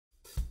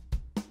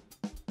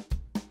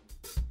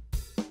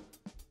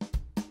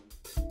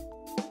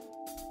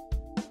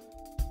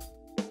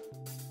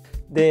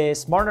The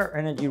Smarter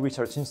Energy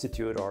Research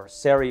Institute, or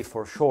SERI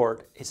for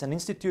short, is an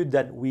institute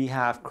that we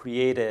have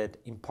created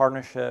in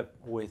partnership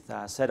with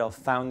a set of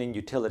founding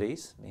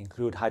utilities. They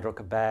include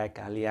Hydro-Quebec,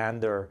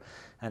 Leander,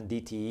 and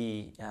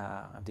DTE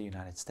of the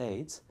United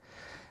States.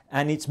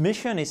 And its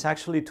mission is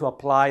actually to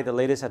apply the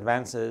latest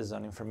advances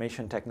on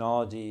information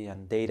technology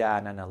and data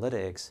and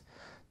analytics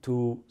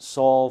to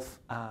solve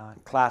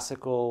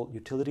classical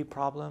utility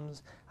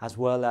problems, as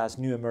well as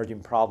new emerging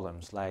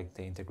problems like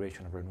the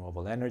integration of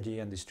renewable energy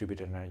and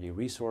distributed energy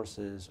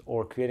resources,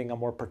 or creating a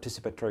more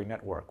participatory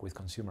network with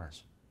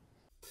consumers.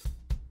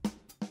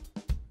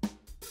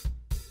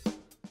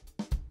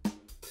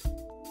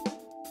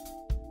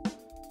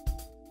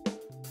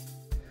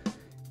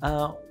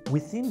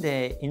 Within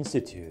the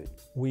Institute,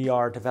 we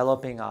are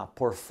developing a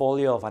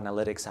portfolio of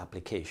analytics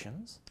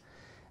applications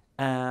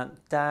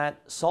that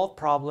solve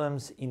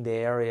problems in the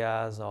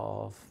areas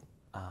of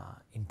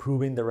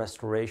improving the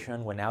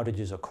restoration when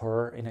outages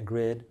occur in a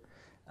grid,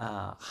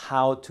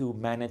 how to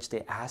manage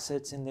the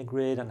assets in the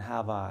grid and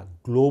have a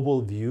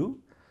global view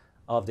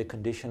of the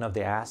condition of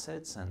the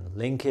assets and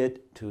link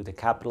it to the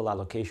capital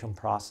allocation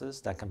process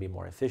that can be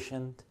more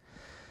efficient,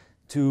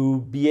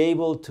 to be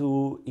able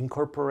to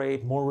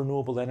incorporate more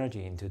renewable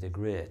energy into the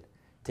grid,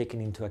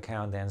 taking into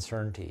account the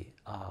uncertainty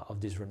of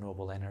this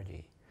renewable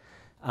energy.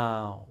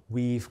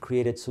 We've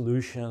created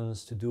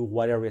solutions to do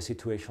wide area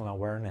situational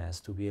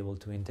awareness, to be able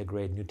to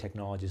integrate new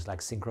technologies like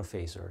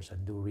synchrophasers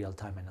and do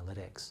real-time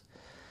analytics.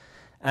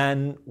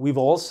 And we've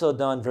also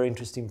done very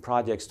interesting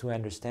projects to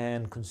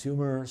understand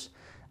consumers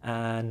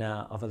and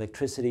of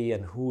electricity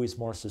and who is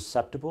more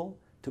susceptible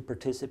to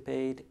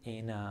participate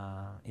in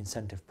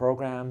incentive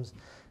programs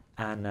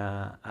and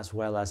as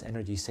well as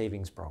energy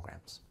savings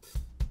programs.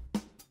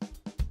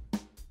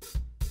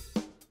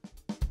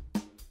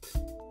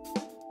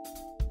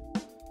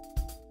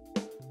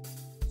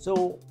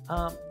 So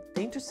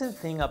the interesting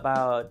thing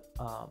about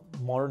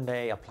modern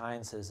day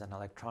appliances and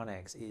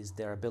electronics is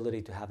their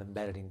ability to have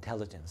embedded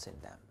intelligence in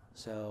them.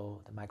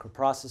 So the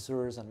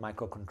microprocessors and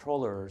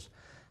microcontrollers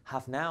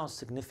have now a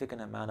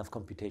significant amount of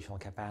computational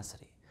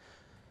capacity.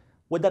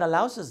 What that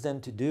allows us then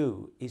to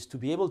do is to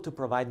be able to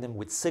provide them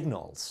with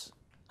signals.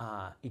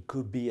 It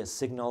could be a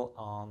signal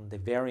on the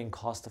varying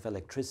cost of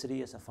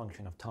electricity as a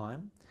function of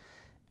time.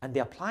 And the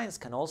appliance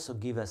can also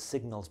give us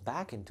signals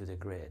back into the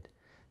grid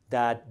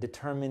that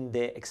determine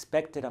the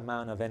expected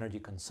amount of energy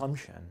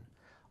consumption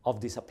of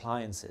these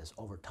appliances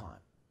over time.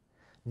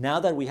 Now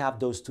that we have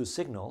those two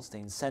signals, the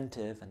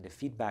incentive and the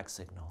feedback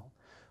signal,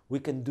 we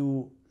can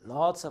do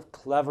lots of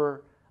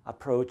clever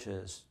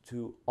approaches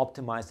to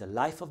optimize the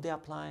life of the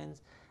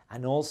appliance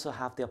and also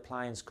have the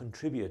appliance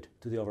contribute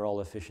to the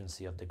overall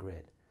efficiency of the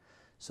grid.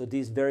 So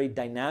this very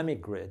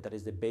dynamic grid that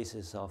is the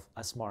basis of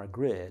a smart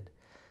grid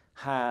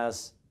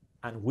has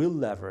and will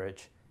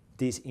leverage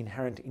this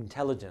inherent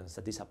intelligence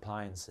that these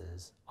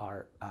appliances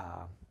are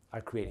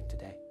creating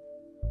today.